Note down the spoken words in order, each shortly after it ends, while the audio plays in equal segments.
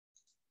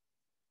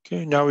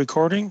Okay, now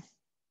recording.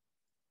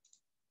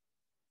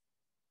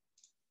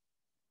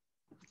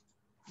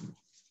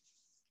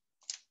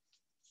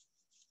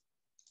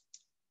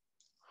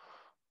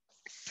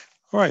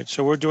 All right,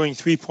 so we're doing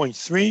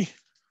 3.3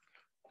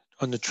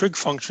 on the trig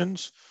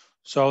functions.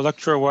 So I'll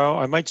lecture a while.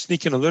 I might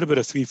sneak in a little bit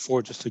of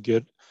 3.4 just to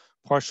get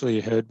partially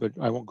ahead, but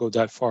I won't go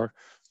that far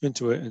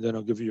into it. And then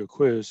I'll give you a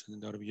quiz, and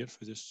that'll be it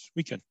for this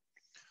weekend.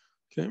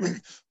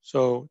 Okay,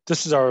 so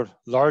this is our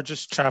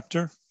largest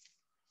chapter.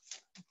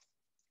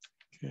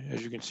 Okay,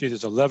 as you can see,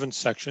 there's 11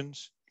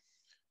 sections.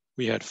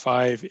 We had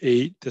 5,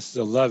 8, this is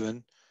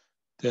 11.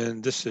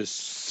 Then this is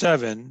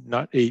 7,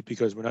 not 8,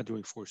 because we're not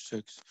doing 4,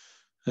 6.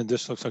 And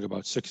this looks like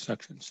about 6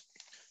 sections.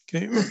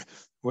 Okay,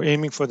 we're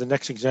aiming for the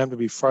next exam to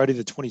be Friday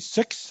the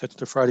 26th. That's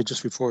the Friday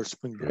just before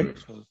spring break,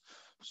 so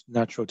it's a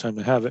natural time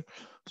to have it.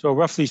 So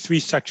roughly 3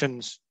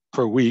 sections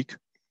per week.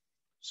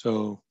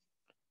 So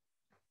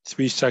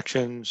 3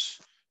 sections,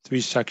 3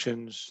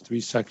 sections,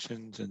 3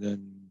 sections, and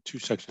then 2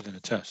 sections and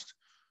a test.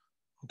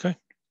 Okay.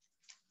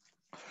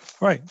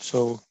 All right,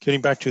 so getting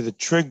back to the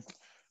trig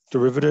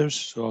derivatives,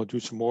 so I'll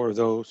do some more of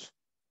those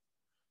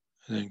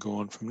and then go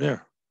on from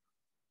there.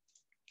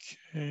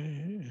 Okay,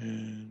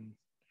 and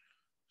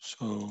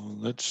so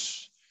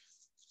let's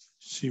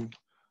see.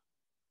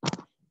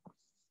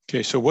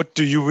 Okay, so what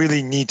do you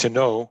really need to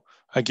know?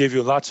 I gave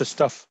you lots of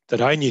stuff that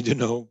I need to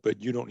know,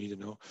 but you don't need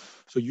to know.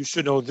 So you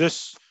should know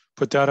this,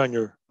 put that on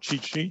your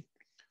cheat sheet,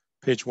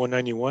 page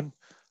 191.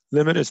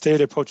 Limit as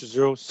theta approaches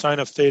 0, sine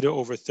of theta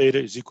over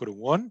theta is equal to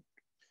 1.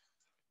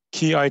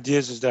 Key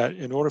ideas is that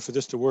in order for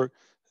this to work,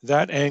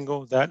 that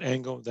angle, that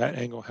angle, that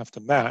angle have to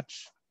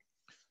match.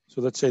 So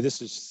let's say this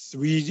is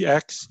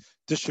 3x,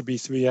 this should be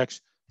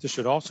 3x, this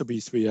should also be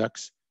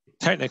 3x.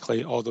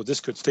 Technically, although this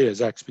could stay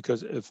as x,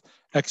 because if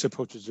x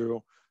approaches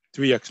 0,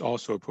 3x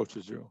also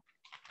approaches 0.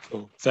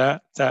 So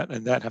that,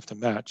 and that have to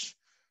match.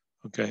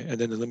 Okay, and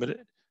then the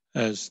limit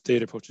as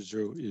theta approaches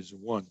 0 is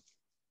 1.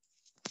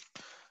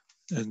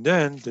 And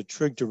then the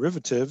trig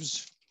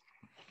derivatives.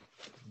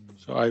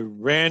 So I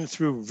ran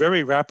through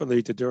very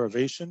rapidly the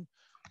derivation.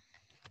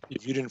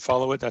 If you didn't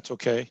follow it, that's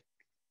okay.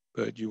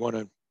 But you want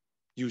to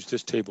use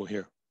this table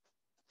here.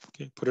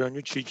 Okay, put it on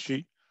your cheat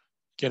sheet.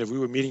 Again, if we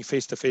were meeting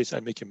face-to-face,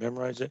 I'd make you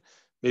memorize it.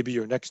 Maybe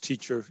your next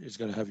teacher is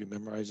going to have you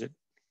memorize it.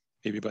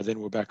 Maybe by then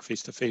we're back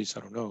face-to-face.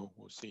 I don't know.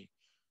 We'll see.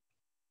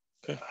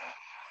 Okay.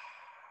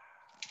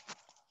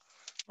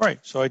 All right,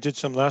 so I did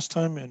some last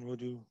time, and we'll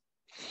do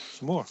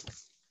some more.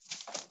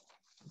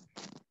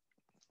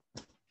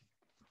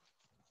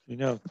 Okay,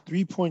 now,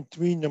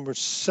 3.3, number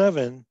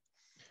 7,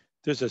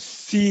 there's a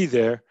C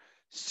there.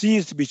 C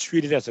is to be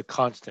treated as a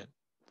constant.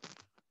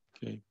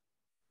 Okay.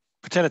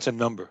 Pretend it's a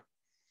number.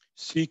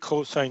 C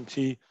cosine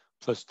t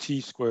plus t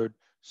squared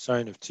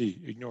sine of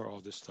t. Ignore all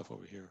this stuff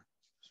over here.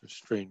 So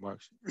strain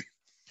marks.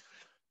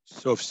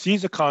 So if c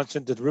is a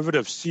constant, the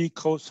derivative of c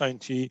cosine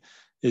t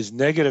is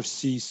negative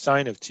c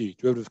sine of t.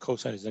 Derivative of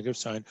cosine is negative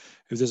sine.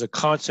 If there's a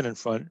constant in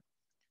front,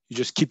 you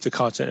just keep the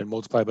constant and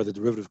multiply by the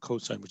derivative of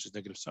cosine, which is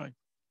negative sine.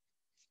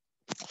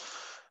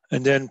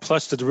 And then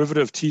plus the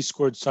derivative of t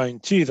squared sine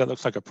t, that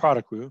looks like a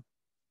product rule.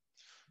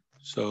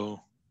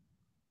 So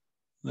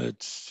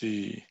let's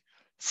see.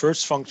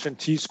 First function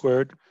t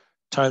squared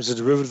times the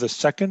derivative of the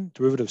second,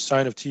 derivative of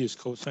sine of t is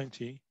cosine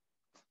t,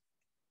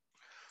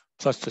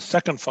 plus the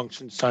second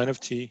function sine of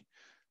t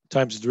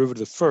times the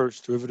derivative of the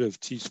first, derivative of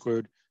t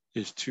squared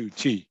is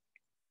 2t.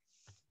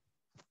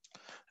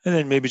 And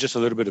then maybe just a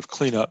little bit of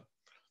cleanup.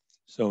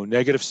 So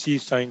negative c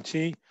sine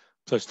t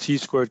plus t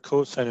squared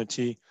cosine of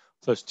t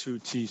plus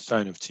 2t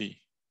sine of t.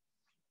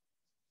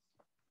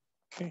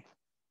 Okay.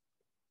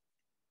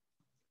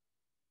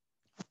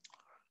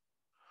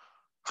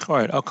 All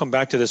right, I'll come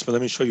back to this, but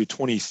let me show you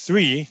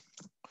 23,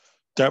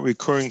 that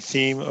recurring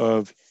theme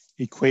of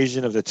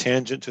equation of the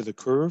tangent to the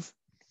curve.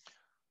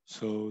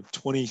 So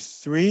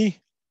 23,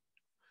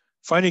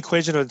 find the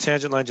equation of the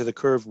tangent line to the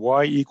curve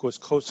y equals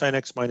cosine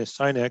x minus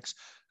sine x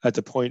at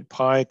the point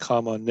pi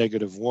comma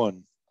negative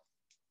 1.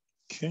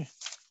 Okay.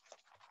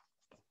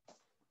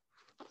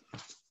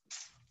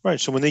 Right,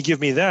 so when they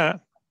give me that,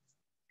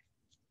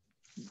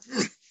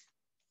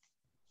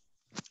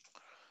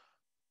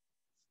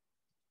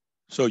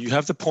 so you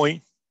have the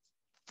point,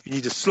 you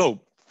need the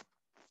slope.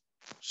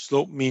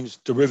 Slope means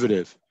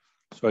derivative,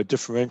 so I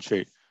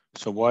differentiate.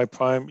 So y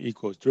prime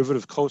equals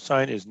derivative of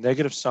cosine is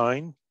negative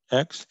sine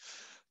x.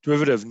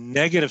 Derivative of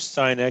negative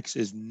sine x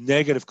is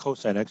negative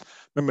cosine x.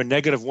 Remember,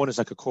 negative 1 is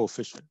like a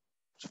coefficient.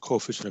 It's a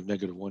coefficient of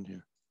negative 1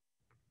 here.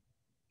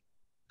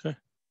 Okay.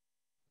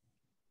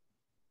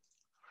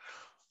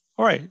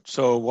 All right,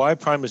 so y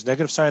prime is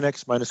negative sine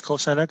x minus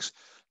cosine x.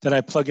 Then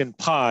I plug in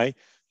pi. You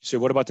say,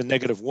 what about the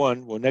negative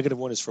 1? Well, negative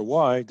 1 is for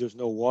y. There's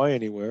no y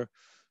anywhere.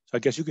 So I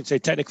guess you can say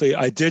technically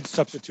I did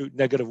substitute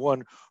negative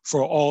 1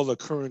 for all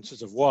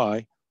occurrences of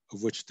y,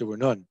 of which there were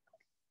none.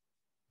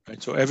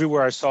 Right, so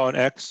everywhere I saw an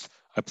x,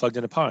 I plugged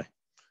in a pi.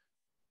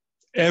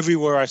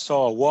 Everywhere I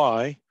saw a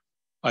y,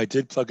 I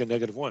did plug in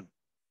negative 1.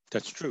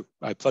 That's true.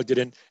 I plugged it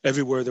in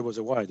everywhere there was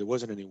a y. There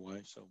wasn't any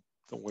y, so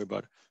don't worry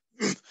about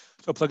it.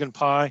 So plug in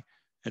pi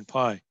and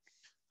pi.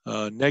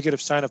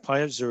 Negative sine of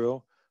pi is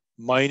 0,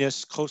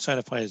 minus cosine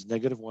of pi is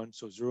 -1.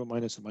 So 0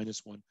 minus a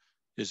 -1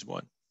 is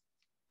 1.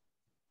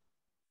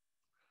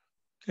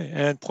 Okay,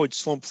 and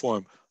Poisson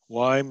form.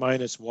 Y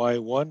minus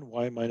y1,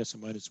 y minus a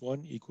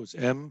 -1 equals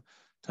m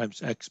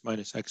times x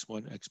minus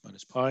x1, x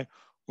minus pi,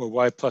 or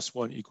y plus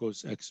 1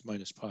 equals x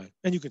minus pi.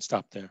 And you can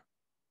stop there.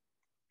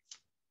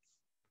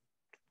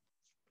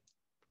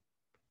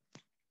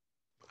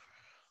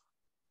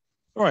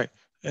 All right,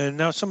 and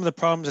now some of the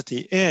problems at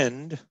the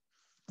end.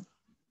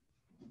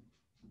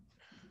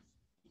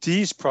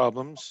 These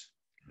problems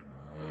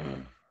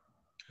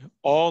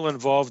all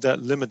involve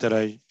that limit that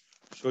I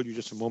showed you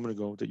just a moment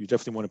ago that you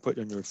definitely want to put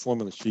in your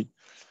formula sheet.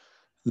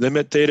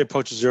 Limit theta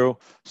approaches 0,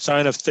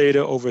 sine of theta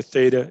over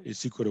theta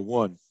is equal to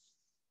 1.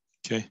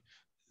 Okay,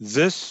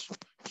 this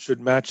should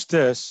match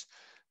this.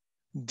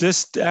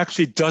 This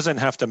actually doesn't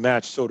have to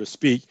match, so to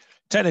speak.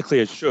 Technically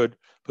it should,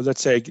 but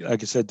let's say,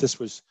 like I said, this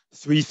was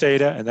 3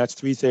 theta and that's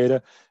 3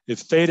 theta. If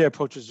theta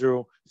approaches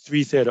 0,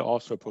 3 theta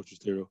also approaches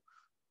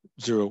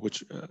 0,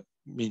 which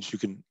means you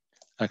can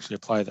actually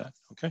apply that,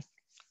 okay?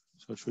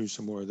 So I'll show you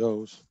some more of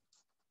those.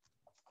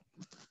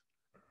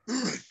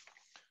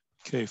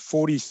 Okay,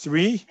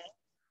 43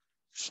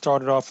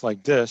 started off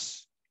like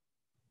this.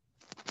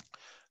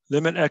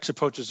 Limit x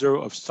approaches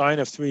 0 of sine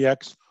of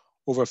 3x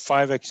over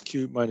 5x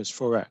cubed minus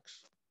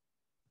 4x.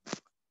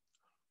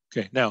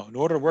 Okay, now in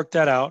order to work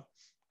that out,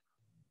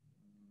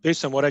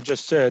 based on what I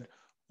just said,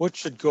 what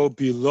should go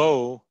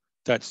below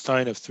that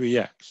sine of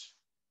 3x?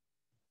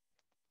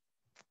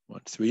 I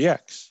want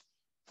 3x.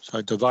 So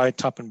I divide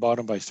top and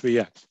bottom by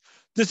 3x.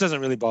 This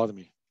doesn't really bother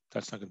me.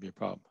 That's not going to be a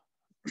problem.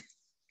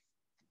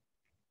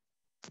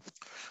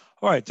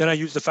 All right, then I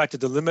use the fact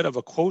that the limit of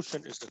a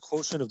quotient is the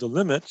quotient of the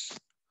limits,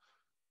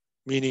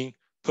 meaning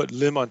put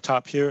lim on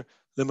top here,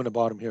 lim on the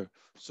bottom here.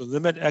 So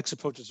limit x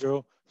approaches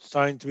 0,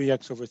 sine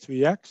 3x over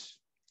 3x.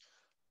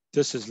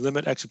 This is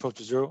limit x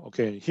approaches 0.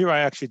 Okay, here I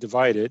actually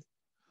divided.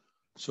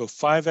 So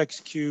 5x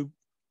cubed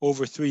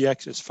over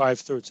 3x is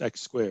 5/3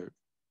 x squared,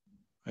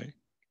 right?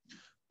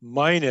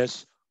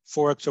 Minus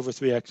 4x over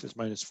 3x is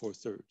minus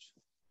 4/3.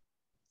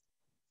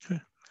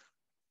 Okay.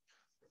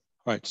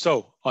 All right,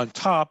 so on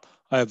top,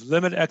 I have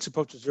limit x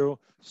approaches 0,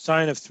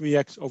 sine of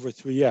 3x over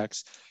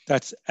 3x.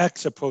 That's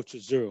x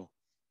approaches 0.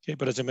 Okay,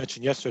 but as I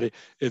mentioned yesterday,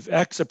 if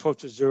x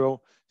approaches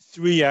 0,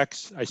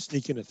 3x, I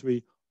sneak in a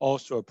 3,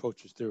 also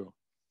approaches 0.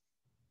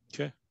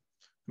 Okay, I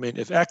mean,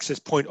 if x is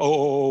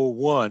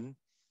 0.0001,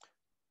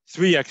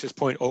 3x is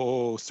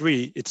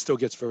 0.0003, it still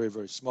gets very,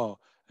 very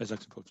small as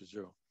x approaches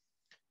 0.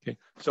 Okay,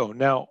 so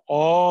now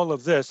all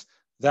of this,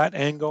 that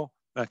angle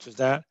matches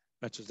that,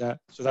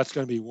 so that's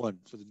going to be 1.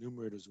 So the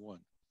numerator is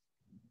 1.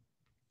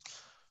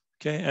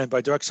 Okay, and by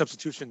direct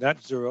substitution,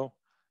 that's 0,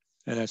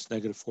 and that's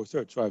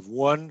 -4/3. So I have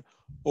 1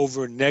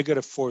 over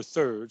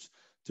 -4/3.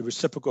 The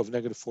reciprocal of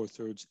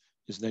 -4/3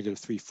 is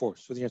 -3/4.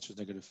 So the answer is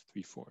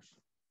 -3/4.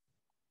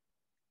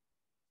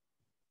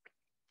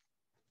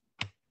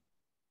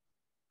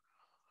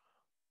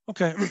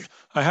 Okay,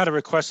 I had a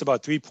request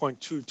about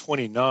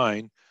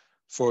 3.229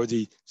 for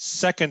the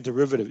second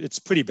derivative. It's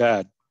pretty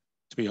bad,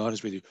 to be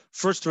honest with you.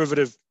 First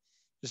derivative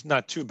is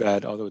not too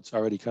bad, although it's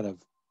already kind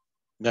of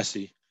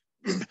messy.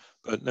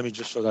 But let me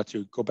just show that to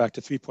you. Go back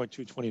to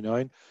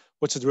 3.229.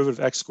 What's the derivative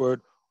of x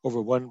squared over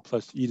 1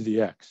 plus e to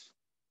the x?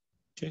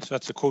 Okay, so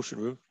that's the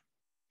quotient root.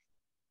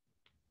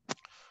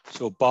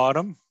 So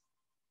bottom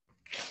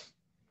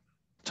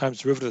times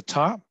derivative of the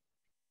top,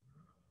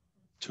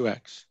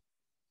 2x.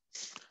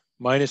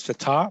 Minus the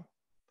top,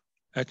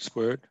 x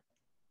squared,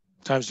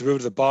 times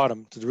derivative of the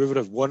bottom, the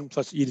derivative of 1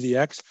 plus e to the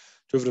x,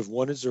 derivative of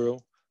 1 is 0,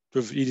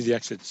 derivative of e to the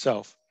x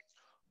itself,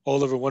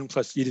 all over 1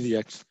 plus e to the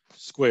x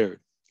squared.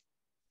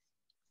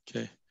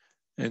 Okay,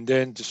 and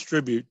then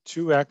distribute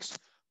 2x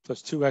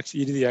plus 2x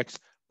e to the x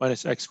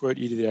minus x squared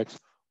e to the x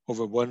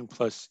over 1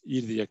 plus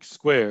e to the x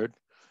squared.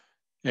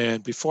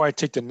 And before I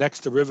take the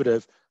next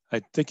derivative, I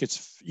think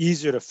it's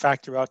easier to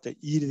factor out the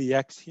e to the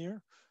x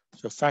here.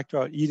 So factor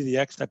out e to the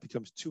x, that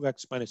becomes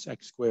 2x minus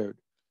x squared.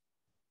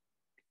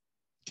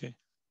 Okay.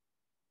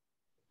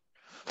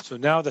 So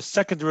now the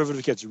second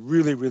derivative gets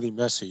really, really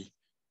messy.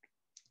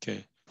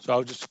 Okay, so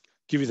I'll just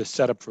give you the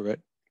setup for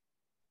it.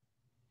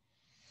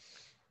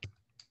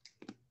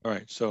 All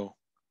right, so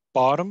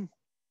bottom,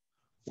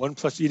 1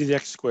 plus e to the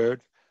x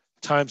squared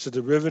times the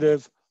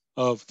derivative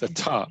of the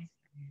top.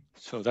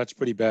 So that's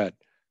pretty bad.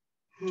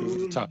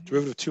 Derivative of the top.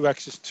 Derivative of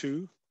 2x is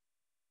 2.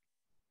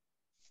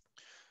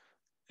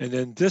 And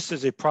then this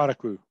is a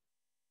product root.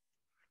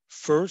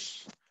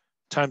 First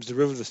times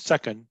derivative of the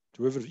second,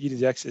 derivative of e to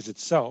the x is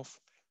itself.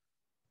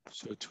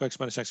 So 2x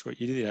minus x squared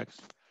e to the x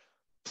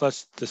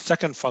plus the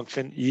second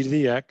function e to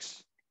the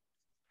x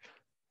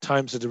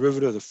times the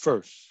derivative of the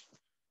first.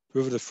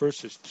 Derivative of the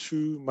first is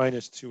 2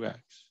 minus 2x.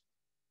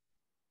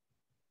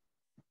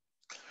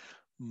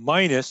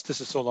 Minus, this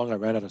is so long I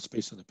ran out of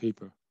space on the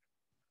paper.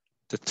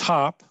 The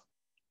top,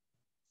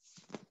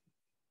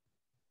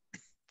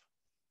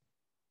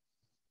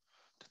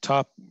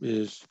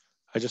 is,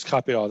 I just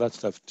copied all that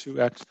stuff,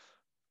 2x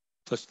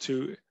plus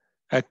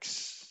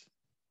 2x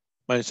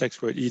minus x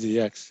squared e to the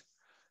x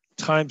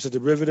times the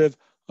derivative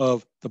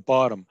of the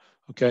bottom,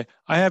 okay?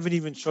 I haven't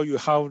even shown you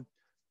how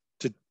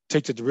to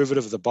take the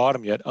derivative of the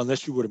bottom yet,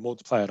 unless you were to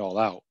multiply it all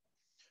out,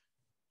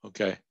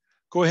 okay?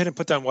 Go ahead and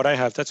put down what I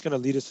have. That's gonna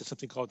lead us to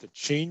something called the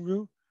chain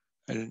rule.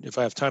 And if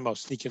I have time, I'll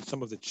sneak in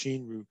some of the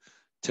chain rule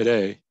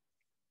today,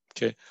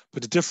 okay?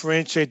 But to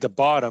differentiate the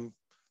bottom,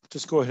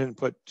 just go ahead and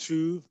put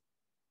 2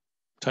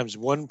 times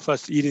 1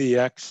 plus e to the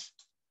x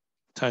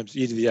times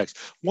e to the x.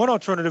 One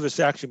alternative is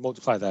to actually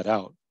multiply that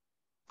out.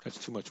 That's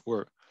too much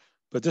work.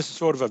 But this is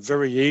sort of a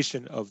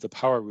variation of the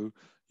power rule.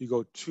 You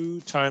go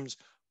 2 times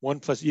 1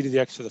 plus e to the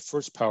x to the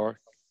first power,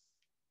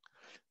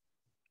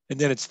 and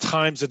then it's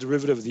times the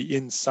derivative of the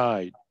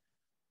inside.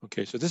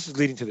 Okay, so this is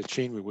leading to the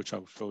chain rule, which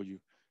I'll show you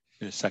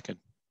in a second.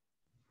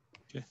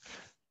 Okay,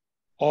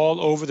 all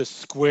over the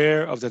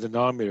square of the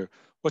denominator.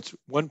 What's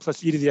 1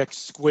 plus e to the x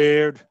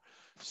squared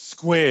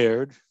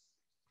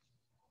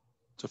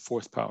to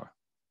fourth power?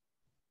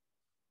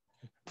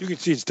 You can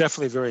see it's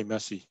definitely very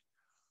messy.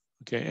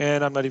 Okay,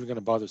 and I'm not even going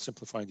to bother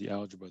simplifying the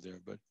algebra there,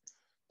 but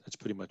that's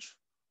pretty much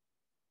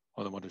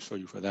all I want to show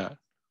you for that.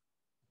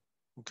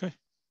 Okay.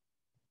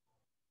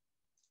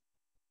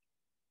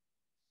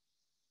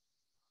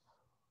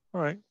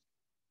 All right.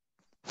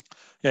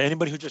 Yeah,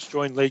 anybody who just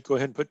joined late, go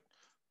ahead and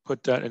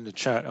put that in the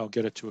chat. I'll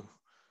get it to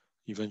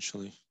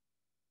eventually.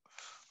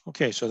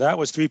 Okay, so that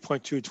was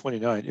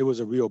 3.229. It was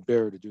a real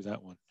bear to do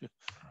that one.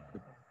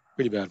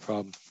 Pretty bad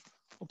problem.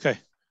 Okay.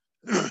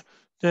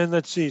 Then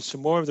let's see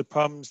some more of the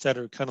problems that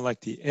are kind of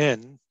like the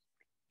N.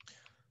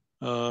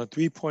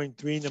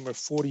 3.3, number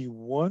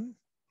 41.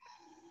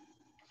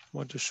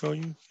 Want to show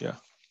you? Yeah.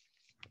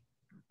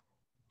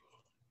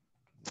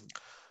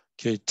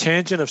 Okay,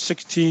 tangent of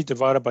 6t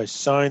divided by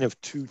sine of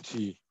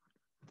 2t.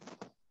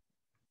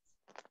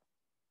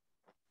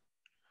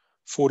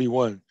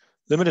 41.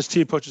 Limit as t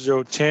approaches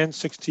 0, tan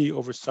 6t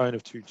over sine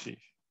of 2t.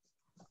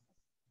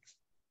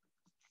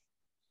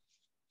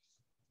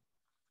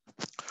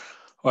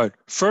 All right,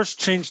 first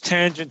change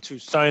tangent to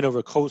sine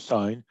over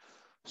cosine.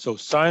 So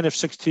sine of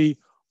 6t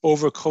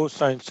over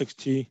cosine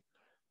 6t,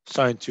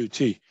 sine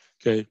 2t.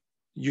 Okay,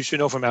 you should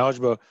know from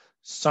algebra,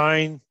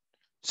 sine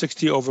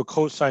 6t over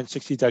cosine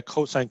 6t, that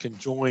cosine can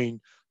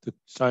join the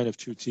sine of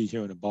 2t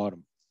here on the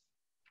bottom.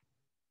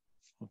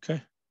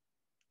 Okay.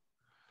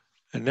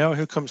 And now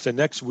here comes the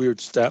next weird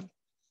step.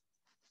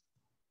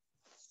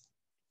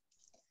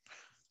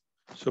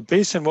 So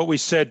based on what we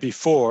said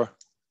before,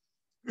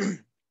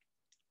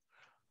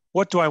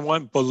 what do I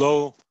want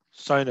below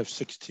sine of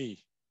 6t?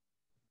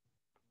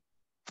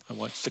 I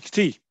want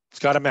 6t. It's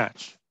got to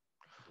match.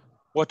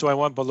 What do I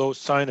want below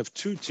sine of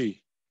 2t?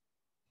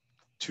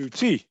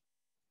 2t.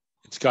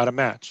 It's got to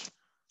match.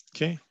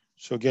 Okay.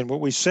 So again,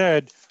 what we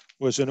said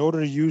was in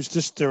order to use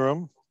this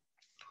theorem,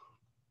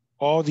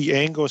 all the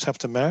angles have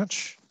to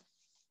match.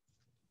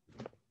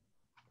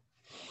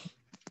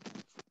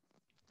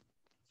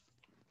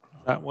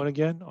 That one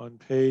again on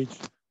page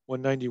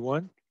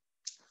 191.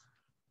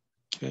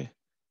 Okay.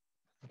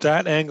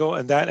 That angle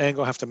and that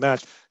angle have to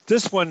match.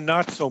 This one,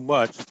 not so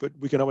much, but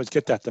we can always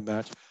get that to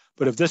match.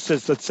 But if this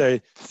is, let's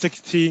say,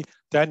 6t,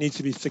 that needs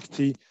to be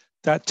 6t.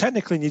 That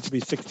technically needs to be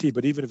 6t,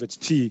 but even if it's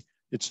t,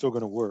 it's still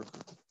going to work.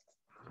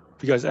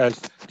 Because as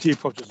t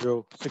approaches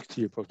 0,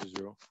 6t approaches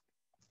 0.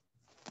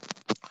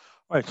 All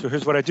right, so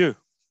here's what I do.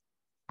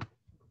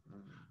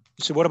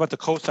 So what about the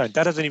cosine?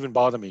 That doesn't even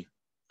bother me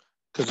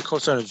because the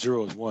cosine of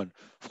 0 is 1.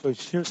 So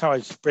here's how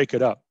I break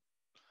it up.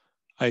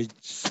 I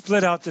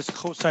split out this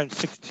cosine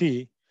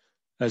 6t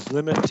as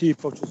limit t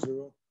approaches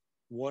 0,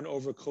 1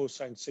 over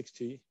cosine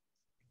 6t.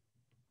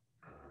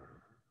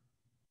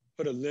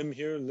 Put a limb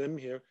here,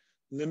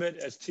 limit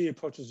as t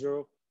approaches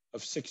 0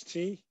 of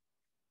 6t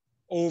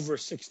over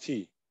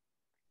 6t.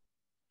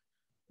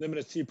 Limit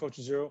as t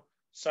approaches 0,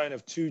 sine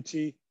of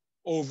 2t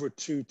over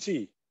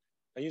 2t.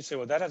 And you say,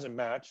 well, that doesn't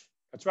match.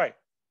 That's right.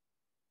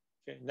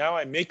 Okay, now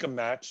I make a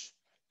match.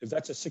 If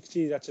that's a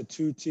 6t, that's a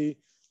 2t.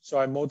 So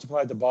I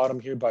multiplied the bottom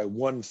here by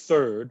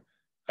 1/3.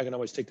 I can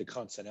always take the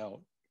constant out.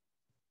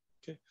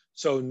 Okay,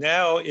 so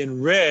now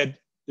in red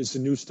is the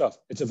new stuff.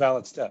 It's a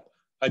valid step.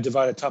 I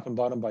divided top and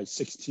bottom by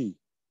 6t.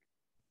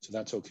 So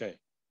that's okay.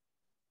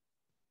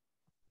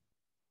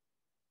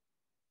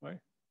 Right?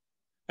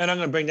 And I'm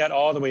going to bring that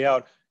all the way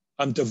out.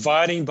 I'm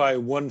dividing by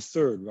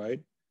 1/3,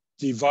 right?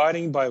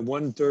 Dividing by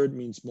 1/3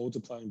 means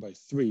multiplying by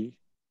 3.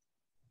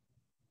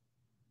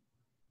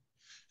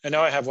 And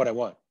now I have what I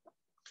want.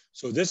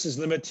 So this is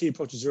limit t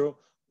approaches 0,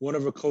 1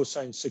 over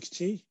cosine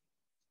 6t.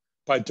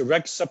 By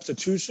direct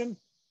substitution,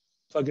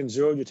 plug in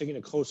 0, you're taking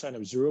a cosine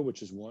of 0,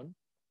 which is 1.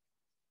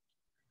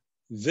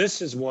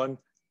 This is 1,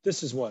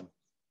 this is 1.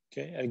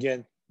 Okay, and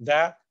again,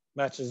 that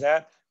matches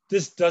that.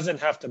 This doesn't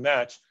have to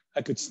match.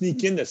 I could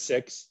sneak in the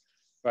 6,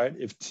 right?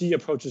 If t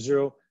approaches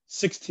 0,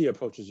 6t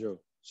approaches 0.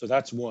 So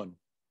that's 1.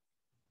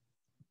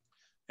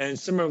 And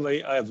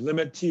similarly, I have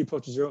limit t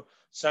approaches 0,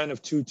 sine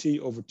of 2t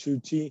over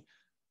 2t.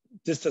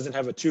 This doesn't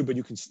have a 2, but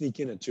you can sneak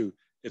in a 2.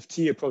 If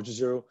t approaches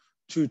 0,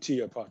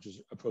 2t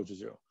approaches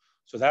 0.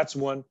 So that's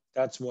 1,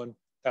 that's 1,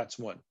 that's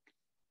 1.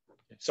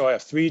 So I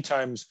have 3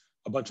 times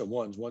a bunch of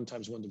ones. 1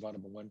 times 1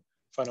 divided by 1.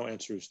 Final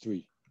answer is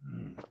 3.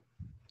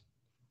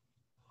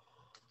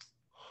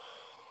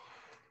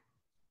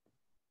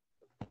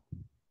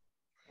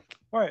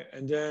 All right,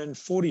 and then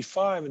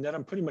 45, and then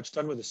I'm pretty much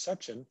done with the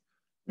section.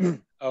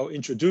 I'll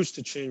introduce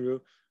the chain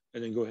rule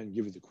and then go ahead and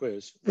give you the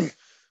quiz.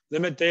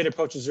 Limit theta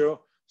approaches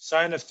 0,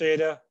 sine of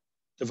theta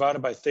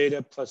divided by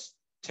theta plus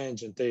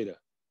tangent theta.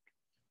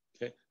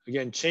 Okay,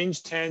 again,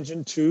 change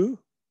tangent to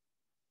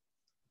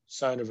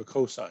sine over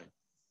cosine.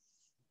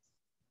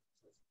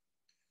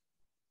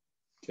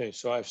 Okay,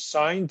 so I have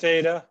sine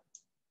theta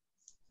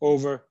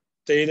over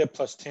theta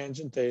plus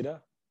tangent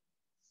theta.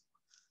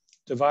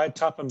 Divide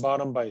top and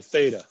bottom by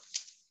theta.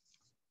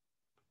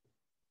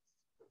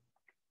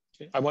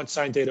 Okay, I want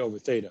sine theta over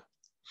theta.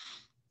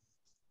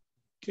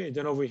 Okay,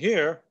 then over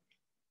here,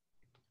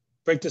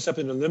 break this up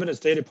into limit as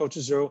theta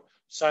approaches 0,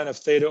 sine of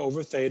theta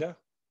over theta.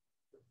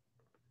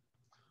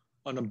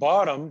 On the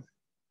bottom,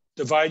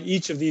 divide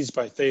each of these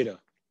by theta.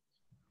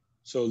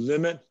 So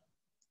limit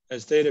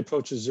as theta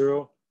approaches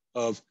 0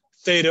 of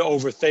theta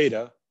over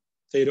theta.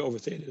 Theta over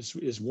theta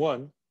is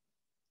 1.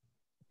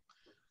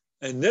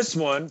 And this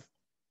one,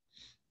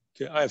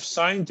 okay, I have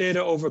sine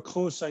theta over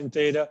cosine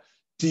theta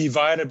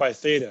divided by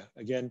theta.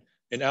 Again,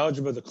 in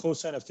algebra, the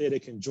cosine of theta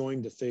can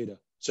join the theta.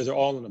 So they're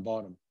all in the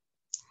bottom.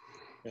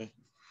 Okay.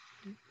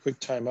 Quick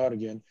timeout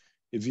again.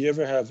 If you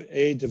ever have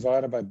A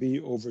divided by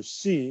B over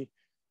C,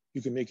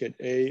 you can make it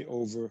A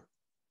over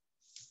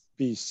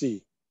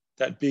BC.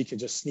 That B can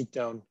just sneak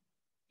down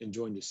and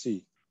join the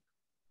C.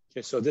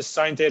 Okay, so this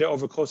sine theta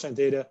over cosine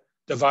theta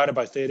divided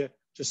by theta,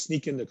 just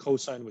sneak in the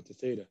cosine with the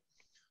theta.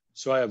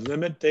 So I have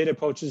limit theta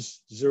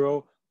approaches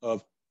 0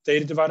 of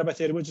theta divided by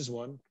theta, which is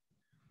 1.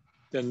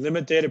 Then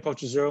limit theta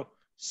approaches 0,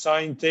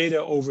 sine theta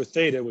over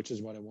theta, which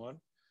is what I want.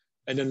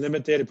 And then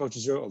limit theta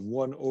approaches 0 of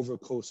 1 over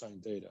cosine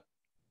theta.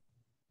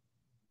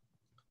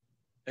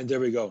 And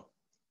there we go.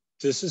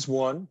 This is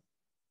 1.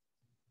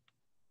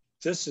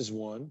 This is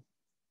 1.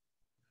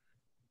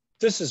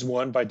 This is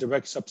 1 by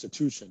direct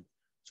substitution.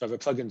 So if I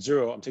plug in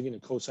 0, I'm taking the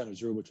cosine of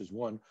 0, which is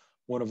 1.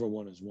 1 over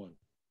 1 is 1.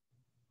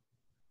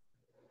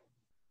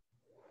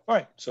 All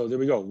right, so there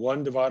we go.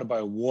 1 divided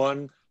by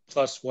 1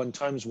 plus 1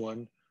 times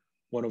 1.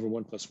 1 over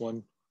 1 plus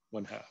 1,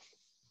 1/2.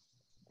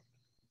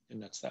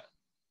 And that's that.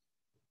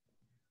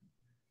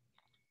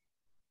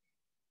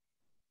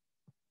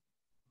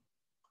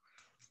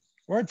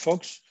 All right,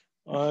 folks.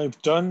 I've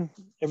done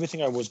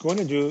everything I was going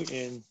to do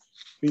in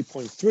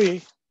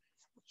 3.3.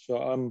 So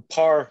I'm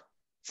par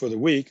for the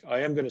week. I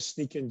am going to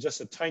sneak in just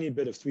a tiny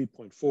bit of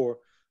 3.4,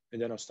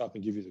 and then I'll stop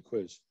and give you the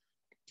quiz.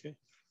 Okay.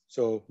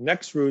 So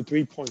next rule,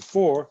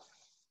 3.4.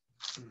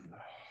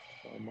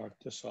 I'll mark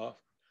this off.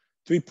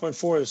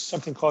 3.4 is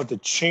something called the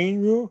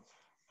chain rule,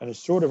 and I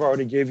sort of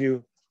already gave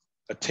you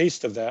a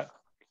taste of that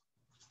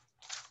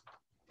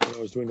when I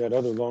was doing that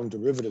other long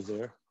derivative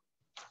there.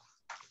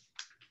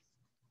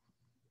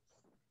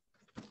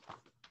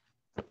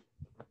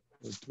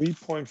 So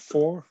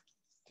 3.4,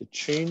 the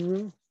chain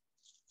rule.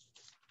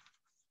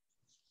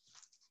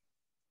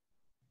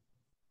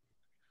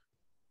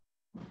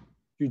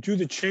 You do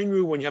the chain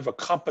rule when you have a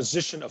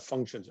composition of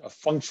functions, a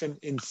function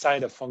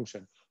inside a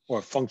function, or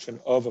a function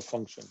of a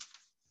function.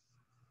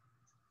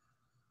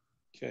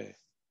 Okay,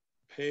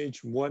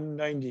 page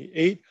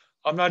 198.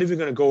 I'm not even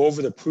going to go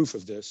over the proof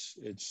of this.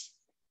 It's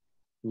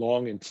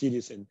long and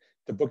tedious, and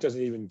the book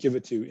doesn't even give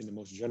it to you in the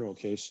most general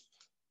case.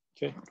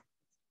 Okay,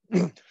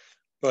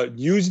 but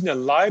using the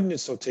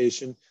Leibniz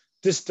notation,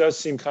 this does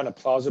seem kind of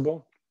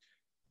plausible.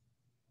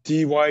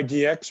 dy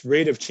dx,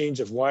 rate of change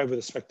of y with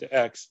respect to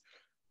x.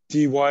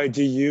 dy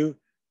du,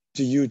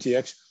 du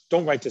dx.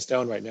 Don't write this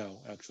down right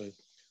now, actually,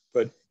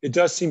 but it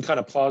does seem kind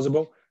of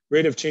plausible.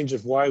 Rate of change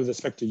of y with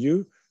respect to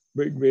u,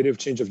 rate of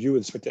change of u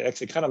with respect to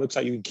x. It kind of looks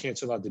like you can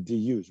cancel out the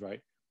du's,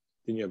 right?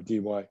 Then you have dy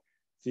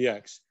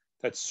dx.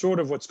 That's sort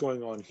of what's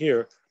going on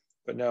here,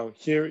 but now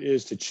here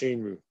is the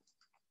chain rule.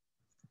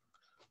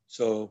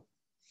 So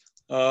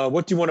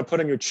what do you want to put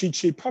on your cheat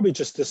sheet? Probably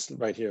just this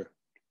right here.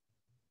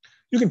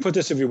 You can put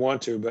this if you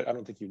want to, but I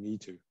don't think you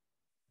need to.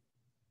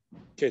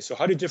 Okay, so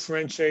how do you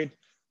differentiate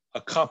a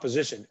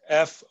composition,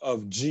 f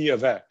of g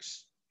of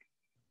x?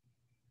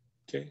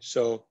 Okay,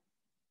 so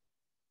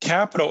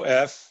capital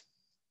F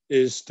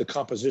is the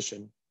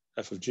composition,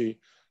 f of g.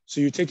 So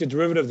you take the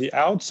derivative of the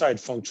outside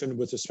function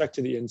with respect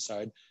to the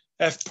inside,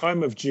 f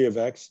prime of g of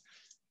x,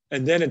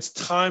 and then it's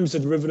times the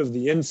derivative of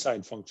the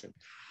inside function,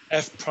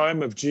 f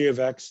prime of g of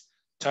x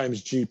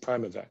times g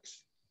prime of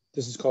x.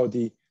 This is called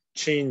the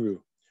chain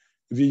rule.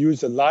 If you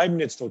use the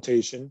Leibniz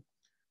notation,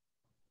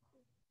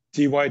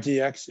 dy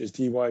dx is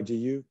dy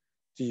du,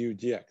 du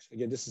dx.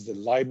 Again, this is the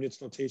Leibniz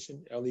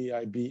notation,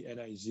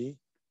 L-E-I-B-N-I-Z.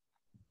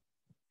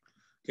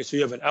 Okay, so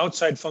you have an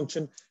outside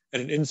function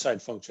and an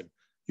inside function.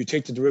 You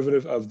take the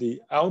derivative of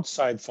the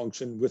outside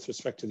function with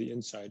respect to the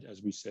inside,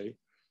 as we say,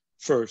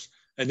 first,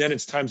 and then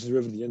it's times the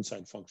derivative of the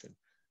inside function.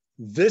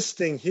 This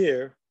thing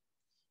here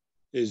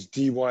is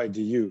dy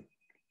du.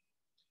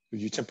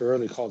 If you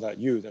temporarily call that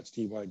u, that's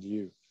dy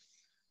du.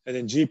 And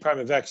then g prime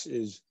of x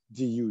is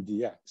du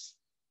dx.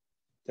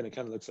 Then it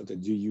kind of looks like the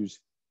du's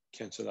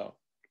cancel out.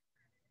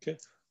 Okay,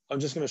 I'm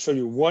just going to show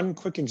you one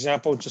quick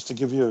example just to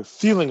give you a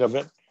feeling of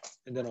it,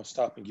 and then I'll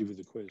stop and give you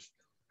the quiz.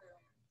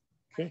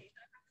 Okay.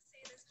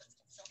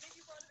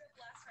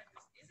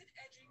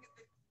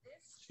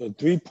 So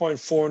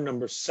 3.4,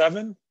 number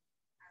 7.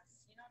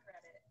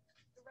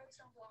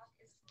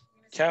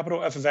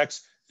 Capital F of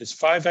x is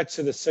 5x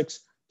to the 6th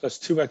plus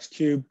 2x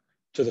cubed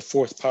to the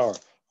 4th power.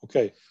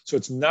 Okay, so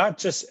it's not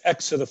just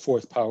x to the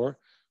 4th power.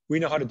 We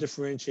know how to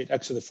differentiate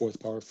x to the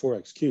 4th power,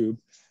 4x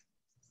cubed.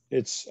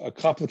 It's a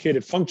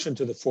complicated function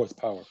to the 4th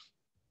power.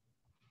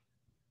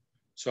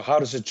 So how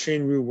does a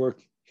chain rule work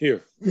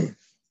here?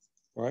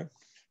 All right,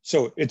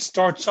 so it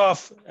starts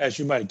off, as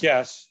you might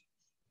guess,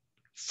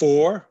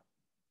 4,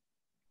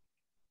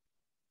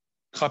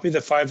 copy the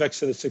 5x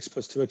to the 6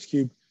 plus 2x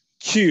cubed,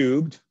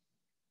 cubed.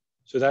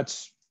 So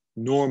that's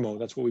normal.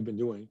 That's what we've been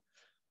doing.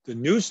 The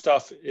new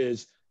stuff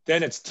is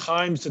then it's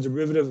times the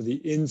derivative of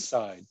the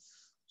inside.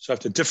 So I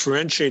have to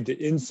differentiate the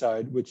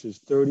inside, which is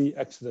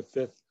 30x to the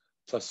 5th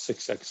plus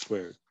 6x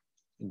squared.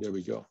 And there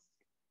we go.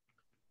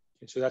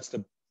 Okay, so that's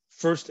the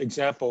first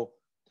example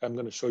that I'm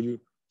going to show you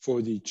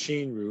for the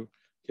chain rule.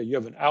 Okay, you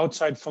have an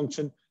outside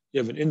function, you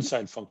have an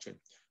inside function.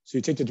 So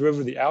you take the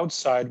derivative of the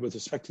outside with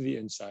respect to the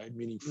inside,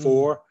 meaning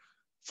 4,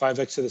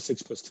 5x to the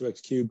 6 plus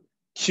 2x cubed,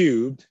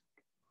 cubed.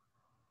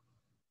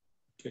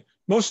 Okay.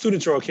 Most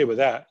students are okay with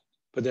that,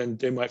 but then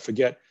they might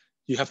forget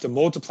you have to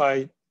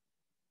multiply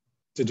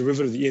the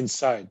derivative of the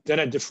inside. Then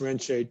I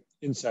differentiate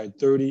inside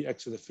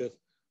 30x to the 5th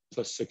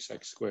plus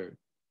 6x squared.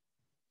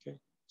 Okay,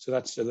 so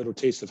that's a little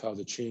taste of how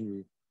the chain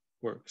rule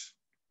works.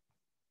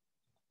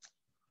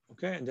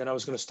 Okay, and then I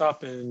was going to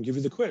stop and give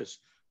you the quiz.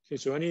 Okay,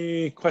 so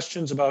any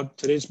questions about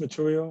today's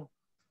material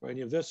or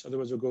any of this?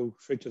 Otherwise, we'll go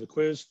straight to the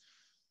quiz.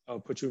 I'll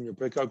put you in your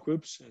breakout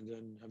groups and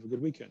then have a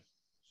good weekend.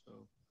 So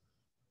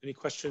any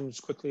questions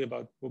quickly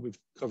about what we've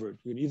covered?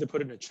 You can either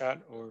put it in a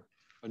chat or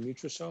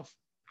unmute yourself.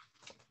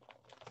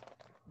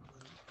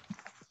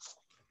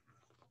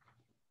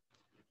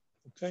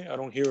 Okay, I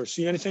don't hear or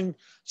see anything.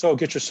 So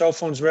get your cell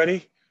phones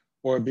ready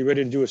or be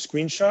ready to do a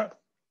screenshot.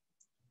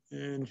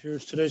 And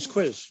here's today's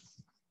quiz.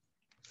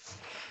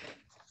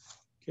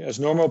 Okay, as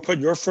normal, put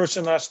your first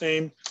and last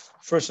name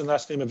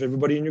of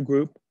everybody in your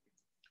group.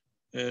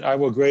 And I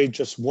will grade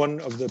just one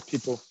of the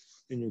people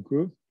in your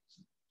group.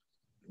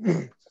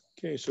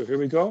 Okay, so here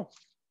we go.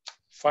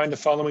 Find the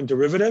following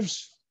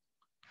derivatives.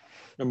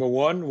 Number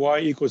 1, y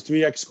equals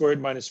 3x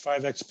squared minus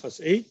 5x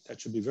plus 8.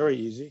 That should be very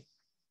easy.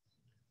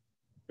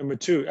 Number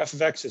 2, f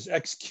of x is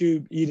x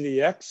cubed e to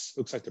the x.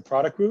 Looks like the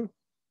product rule.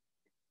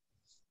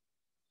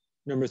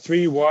 Number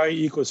 3, y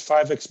equals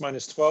 5x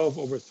minus 12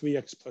 over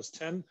 3x plus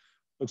 10.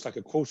 Looks like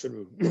a quotient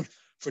rule.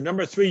 For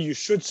number 3, you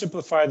should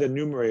simplify the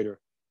numerator,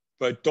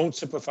 but don't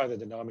simplify the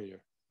denominator.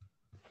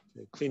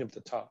 Okay, clean up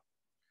the top.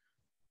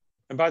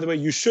 And by the way,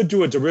 you should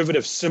do a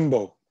derivative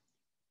symbol.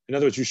 In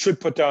other words, you should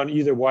put down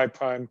either y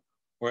prime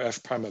or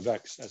f prime of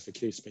x, as the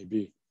case may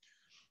be.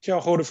 Okay,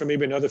 I'll hold it for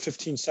maybe another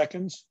 15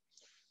 seconds.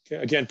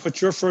 Okay, again,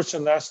 put your first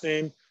and last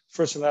name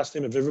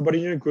of everybody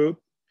in your group.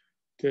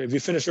 Okay, if you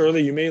finish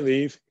early, you may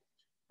leave.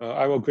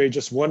 I will grade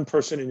just one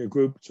person in your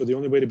group. So the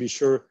only way to be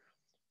sure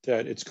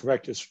that it's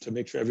correct is to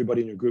make sure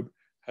everybody in your group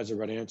has the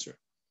right answer.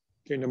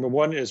 Okay, number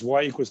 1 is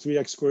y equals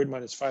 3x squared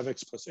minus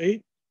 5x plus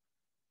 8.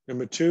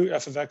 Number 2,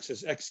 f of x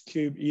is x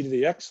cubed e to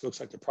the x. Looks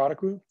like the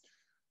product rule.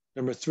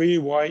 Number 3,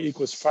 y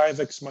equals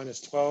 5x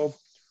minus 12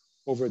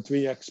 over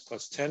 3x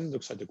plus 10.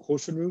 Looks like the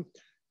quotient rule.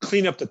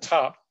 Clean up the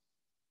top,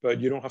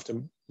 but you don't have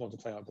to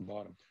multiply out the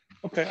bottom.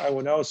 Okay, I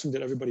will now assume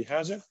that everybody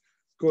has it.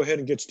 Go ahead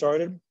and get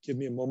started. Give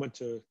me a moment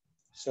to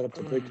set up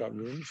the breakout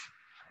rooms.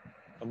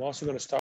 I'm also going to stop